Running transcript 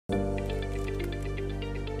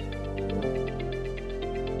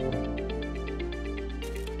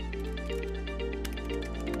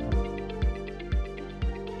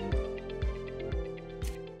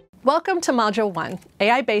Welcome to Module 1,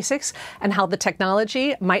 AI Basics and How the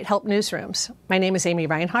Technology Might Help Newsrooms. My name is Aimee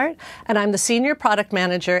Rinehart, and I'm the Senior Product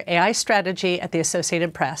Manager, AI Strategy at the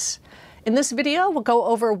Associated Press. In this video, we'll go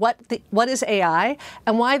over what is AI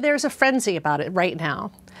and why there's a frenzy about it right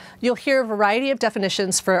now. You'll hear a variety of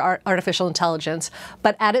definitions for artificial intelligence,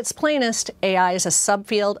 but at its plainest, AI is a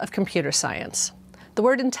subfield of computer science. The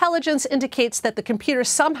word intelligence indicates that the computer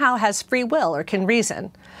somehow has free will or can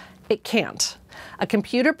reason. It can't. A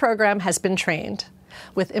computer program has been trained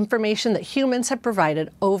with information that humans have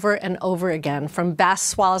provided over and over again from vast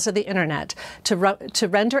swaths of the internet to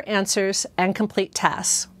render answers and complete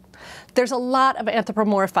tasks. There's a lot of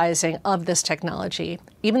anthropomorphizing of this technology.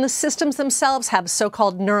 Even the systems themselves have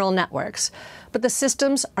so-called neural networks. But the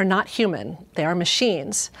systems are not human. They are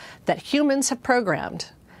machines that humans have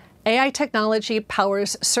programmed. AI technology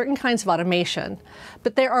powers certain kinds of automation,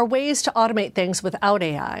 but there are ways to automate things without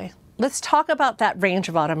AI. Let's talk about that range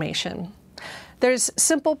of automation. There's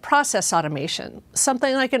simple process automation,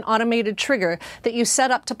 something like an automated trigger that you set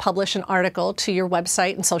up to publish an article to your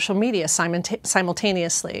website and social media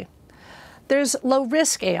simultaneously. There's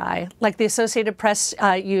low-risk AI, like the Associated Press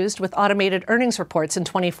used with automated earnings reports in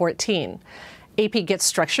 2014. AP gets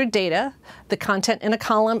structured data, the content in a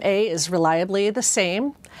column A is reliably the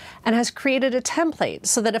same, and has created a template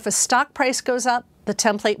so that if a stock price goes up, the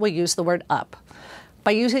template will use the word up.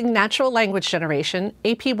 By using natural language generation,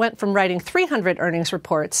 AP went from writing 300 earnings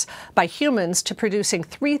reports by humans to producing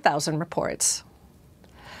 3,000 reports.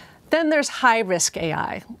 Then there's high-risk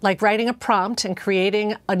AI, like writing a prompt and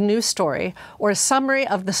creating a news story or a summary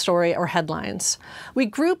of the story or headlines. We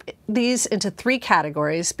group these into three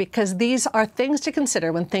categories because these are things to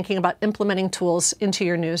consider when thinking about implementing tools into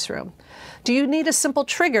your newsroom. Do you need a simple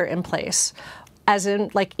trigger in place, as in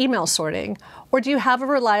like email sorting, or do you have a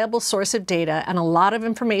reliable source of data and a lot of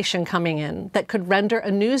information coming in that could render a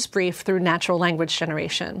news brief through natural language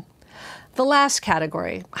generation? The last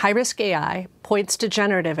category, high-risk AI, points to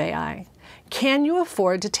generative AI. Can you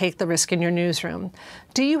afford to take the risk in your newsroom?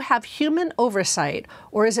 Do you have human oversight,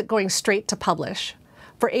 or is it going straight to publish?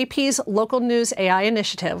 For AP's Local News AI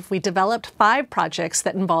initiative, we developed 5 projects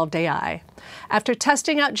that involved AI. After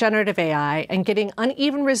testing out generative AI and getting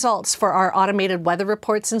uneven results for our automated weather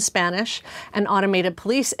reports in Spanish and automated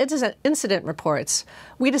police incident reports,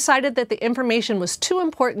 we decided that the information was too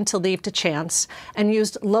important to leave to chance and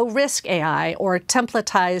used low-risk AI, or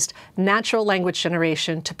templatized natural language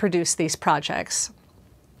generation, to produce these projects.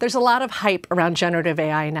 There's a lot of hype around generative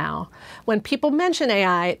AI now. When people mention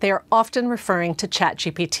AI, they are often referring to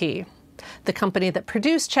ChatGPT. The company that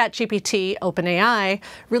produced ChatGPT, OpenAI,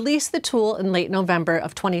 released the tool in late November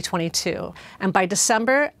of 2022. And by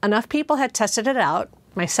December, enough people had tested it out,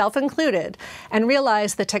 myself included, and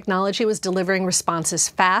realized the technology was delivering responses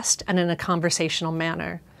fast and in a conversational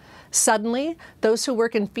manner. Suddenly, those who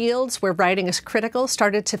work in fields where writing is critical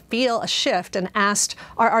started to feel a shift and asked,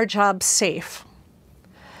 are our jobs safe?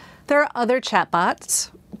 There are other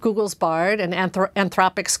chatbots, Google's Bard and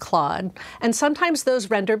Anthropic's Claude, and sometimes those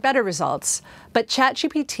render better results. But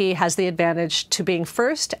ChatGPT has the advantage to being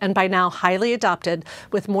first and by now highly adopted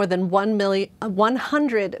with more than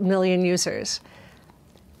 100 million users.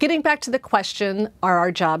 Getting back to the question, are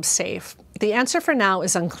our jobs safe? The answer for now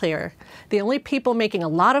is unclear. The only people making a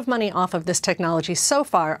lot of money off of this technology so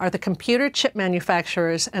far are the computer chip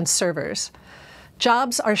manufacturers and servers.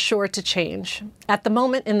 Jobs are sure to change. At the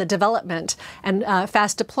moment in the development and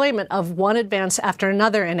fast deployment of one advance after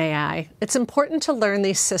another in AI, it's important to learn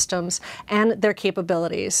these systems and their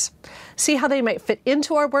capabilities, see how they might fit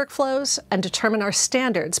into our workflows, and determine our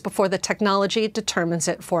standards before the technology determines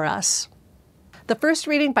it for us. The first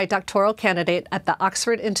reading by doctoral candidate at the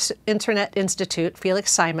Oxford Internet Institute,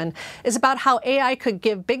 Felix Simon, is about how AI could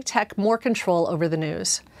give big tech more control over the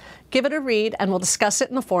news. Give it a read, and we'll discuss it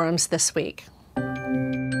in the forums this week.